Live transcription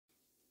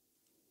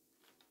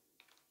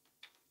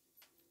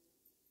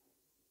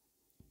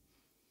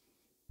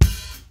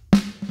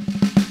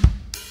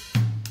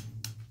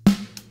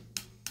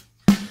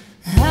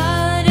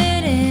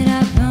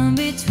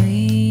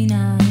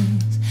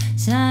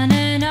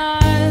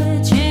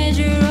not change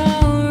your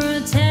own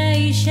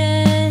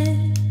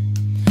rotation.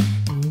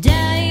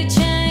 They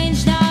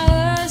changed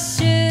ours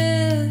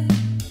too.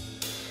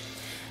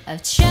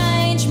 I've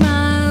changed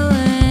my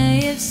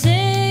way of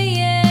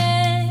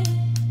seeing.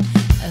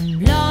 I'm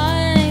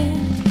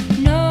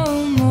blind no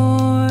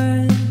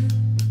more.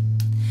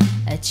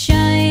 I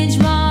changed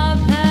my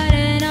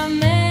pattern. I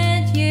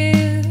met you.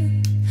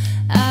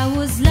 I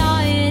was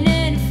lying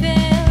in the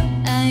field,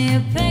 and you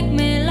picked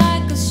me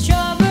like a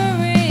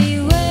strawberry.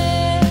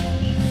 Where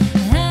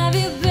have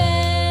you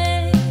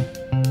been,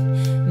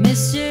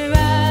 Mr.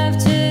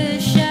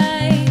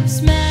 Aftershave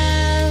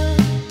Smell?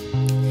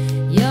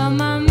 You're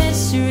my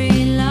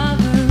mystery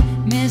lover,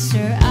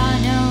 Mr. I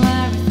know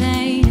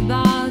everything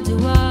about the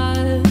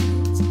world.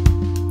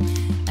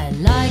 I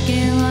like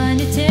it when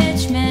you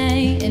teach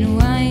me, and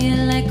when you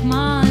lick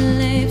my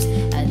lips.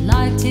 I'd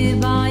like to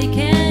buy you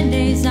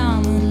candies.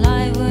 I'm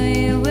alive when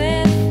you're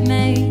with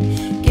me.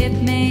 Keep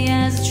me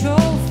as a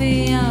trophy.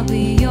 I'll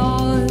be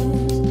yours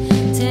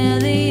till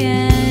the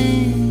end.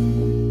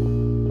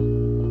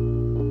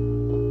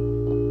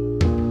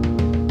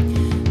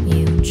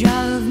 You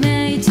drove me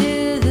to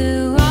the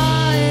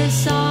wild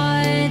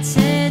side,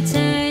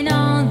 sitting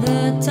on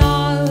the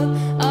top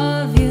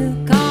of your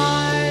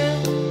car.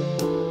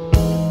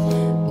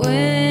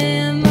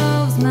 Wind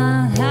moves my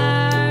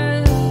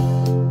hair.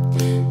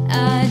 I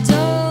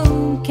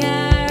don't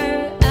care.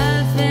 I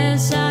feel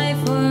safe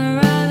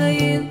wherever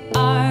you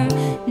are.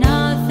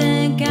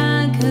 Nothing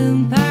can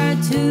compare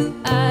to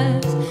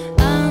us.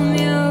 I'm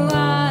your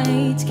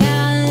white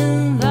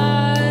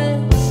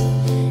canvas.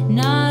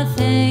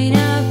 Nothing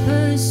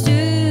happens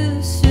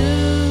too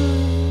soon.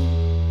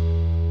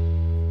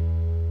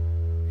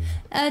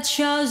 I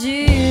chose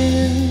you.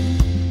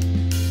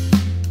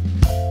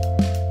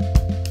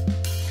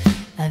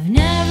 I've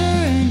never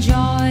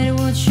enjoyed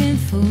watching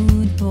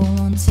football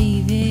on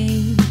TV.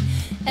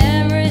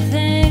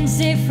 Everything's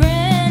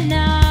different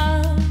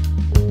now.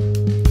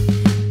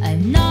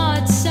 I'm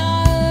not so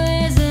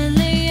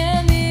easily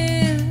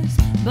amused,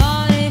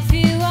 but if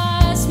you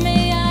ask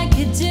me, I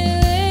could do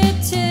it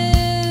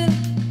too.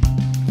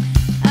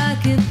 I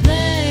could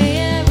play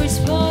every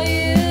sport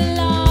you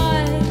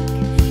like,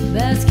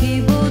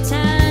 basketball,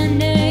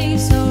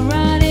 tennis, or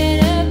riding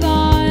a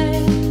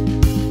bike.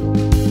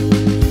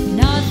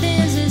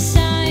 Nothing's the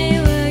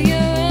same when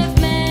you're with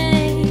me.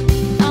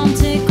 I'm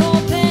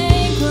tickle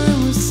pink when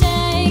we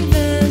sing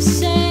the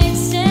same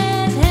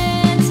stand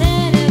hands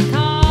in a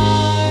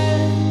car.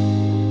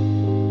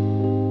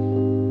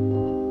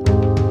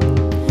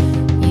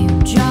 You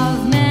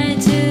drove me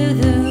to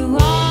the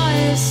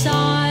wild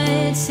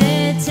side,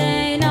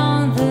 sitting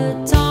on the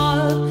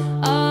top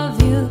of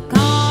your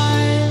car.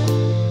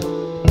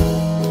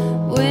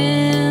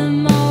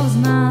 Wind moves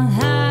my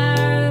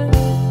hair.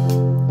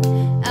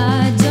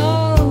 I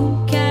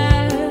don't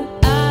care.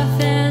 I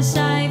feel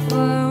safe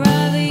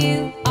wherever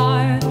you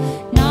are.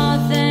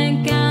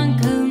 Nothing can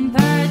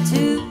compare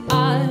to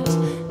us.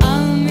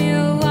 I'm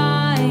your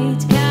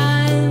white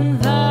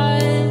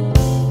canvas.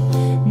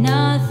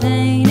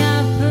 Nothing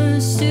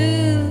happens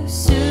too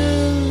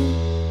soon.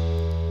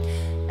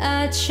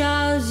 I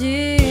chose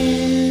you.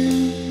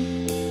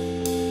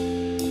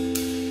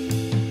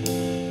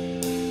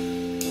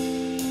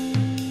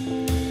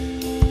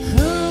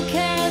 Who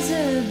cares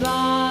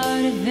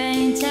about a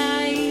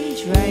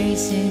vintage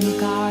racing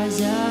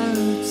cars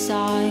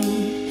outside?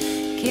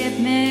 Keep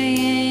me